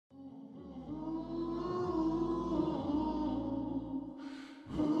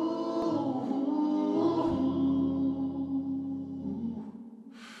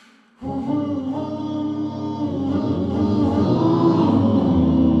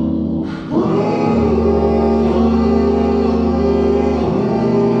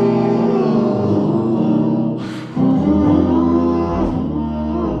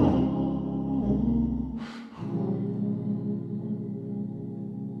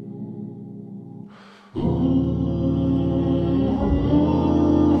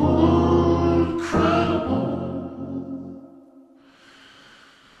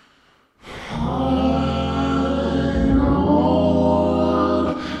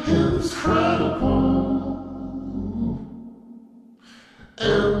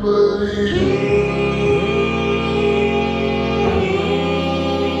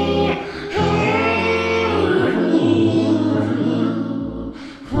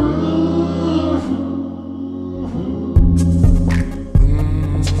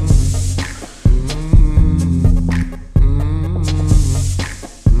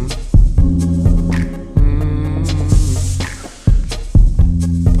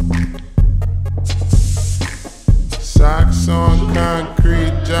Socks on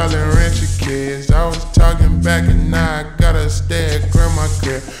concrete, jolly rancher kids. I was talking back and now I gotta stay at grandma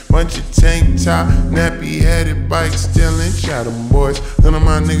crib. Bunch of tank top, nappy headed bike stealing, shot 'em boys. None of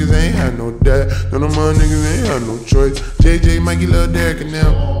my niggas ain't had no dad, none of my niggas ain't had no choice. JJ, Mikey, Lil Derek and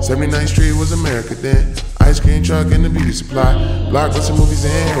them. 79th Street was America then. Ice cream truck and the beauty supply. Blockbuster movies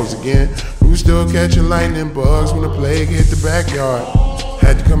and heroes again. We was still catching lightning bugs when the plague hit the backyard.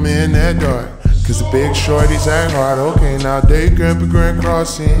 Had to come in that dark. Cause the big shorties act hard. Okay, now day grandpa grand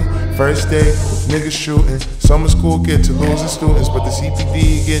crossing. First day, niggas shooting. Summer school get to losing students, but the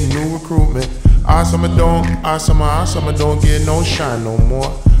CPD getting new recruitment. Our summer don't get no shine no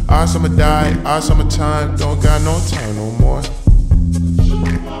more. Our summer died, our summertime don't got no time no more.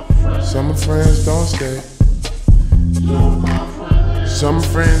 Summer friends don't stay. Summer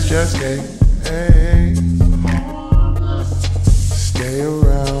friends just stay. Hey, stay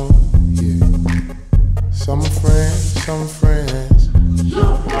around. Summer friends, summer friends.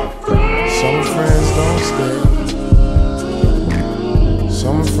 Summer friends don't stay.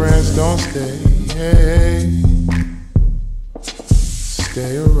 Summer friends don't stay. Hey,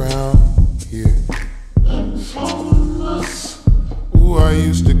 stay around here. Ooh, I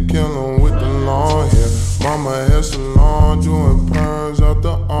used to kill 'em with the long hair. Mama hair salon, doing perms out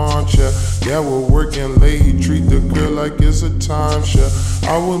the armchair. Yeah, we're working late, he treat the girl like it's a timeshare.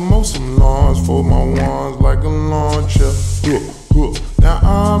 I would mow some lawns, fold my wands like a lawn chair. Now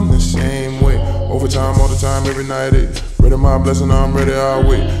I'm the same way, overtime all the time, every night, Ready my blessing, I'm ready, I'll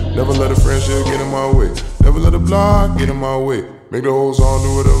wait. Never let a friendship get in my way. Never let a block get in my way. Make the whole song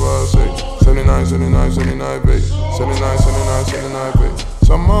do whatever I say. 79, 79, 79, babe. 79, 79, 79, babe.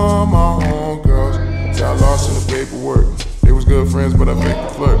 Some of my homegirls got lost in the paperwork. They was good friends, but I faked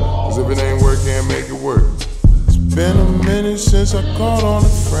the flirt. Cause if it ain't work, can't make it work. It's been a minute since I called on a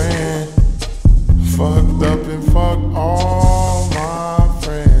friend. Fucked up and fucked all my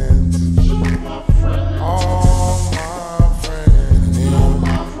friends. All my friends.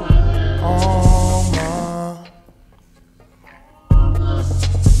 Yeah. All my.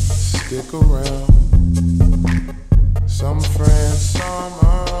 Stick around. Some friends,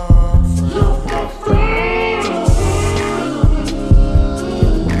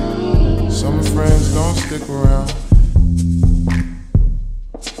 some friends don't stick around.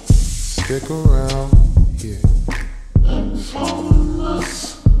 Stick around, yeah.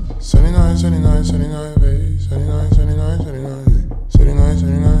 79, 79, 79, hey. 79, 79, 79, hey. 79,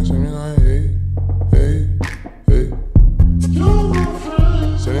 79, 79, hey. Hey, hey.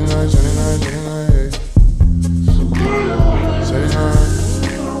 79, 79, 79, hey. 79.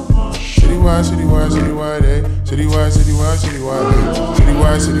 Citywide, citywide, citywide, hey. Citywide, citywide, citywide, hey.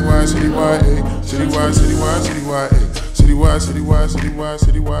 Citywide, citywide, citywide, hey. Citywide, citywide, citywide, hey. Citywide, citywide, citywide,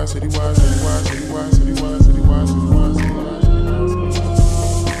 citywide, citywide, citywide, citywide, citywide, citywide, citywide, citywide.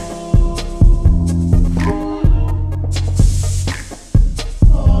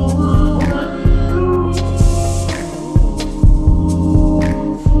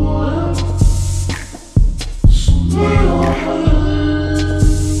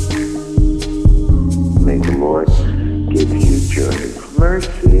 May the Lord give you journey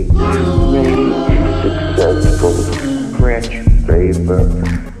mercy, many successful French favor,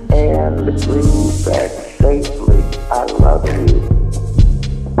 and bring you back safely. I love you.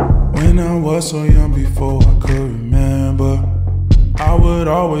 When I was so young before I could remember, I would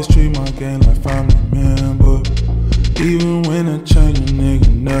always treat my gang like family member. Even when I change, a nigga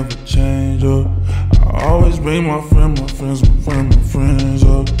never change up. I always bring my friends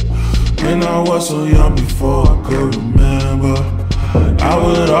up. When I was so young before I could remember, I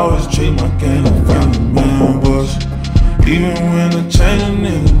would always treat my gang like family members. Even when I change, a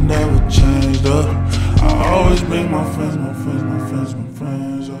nigga never changed up. I always bring my friends up.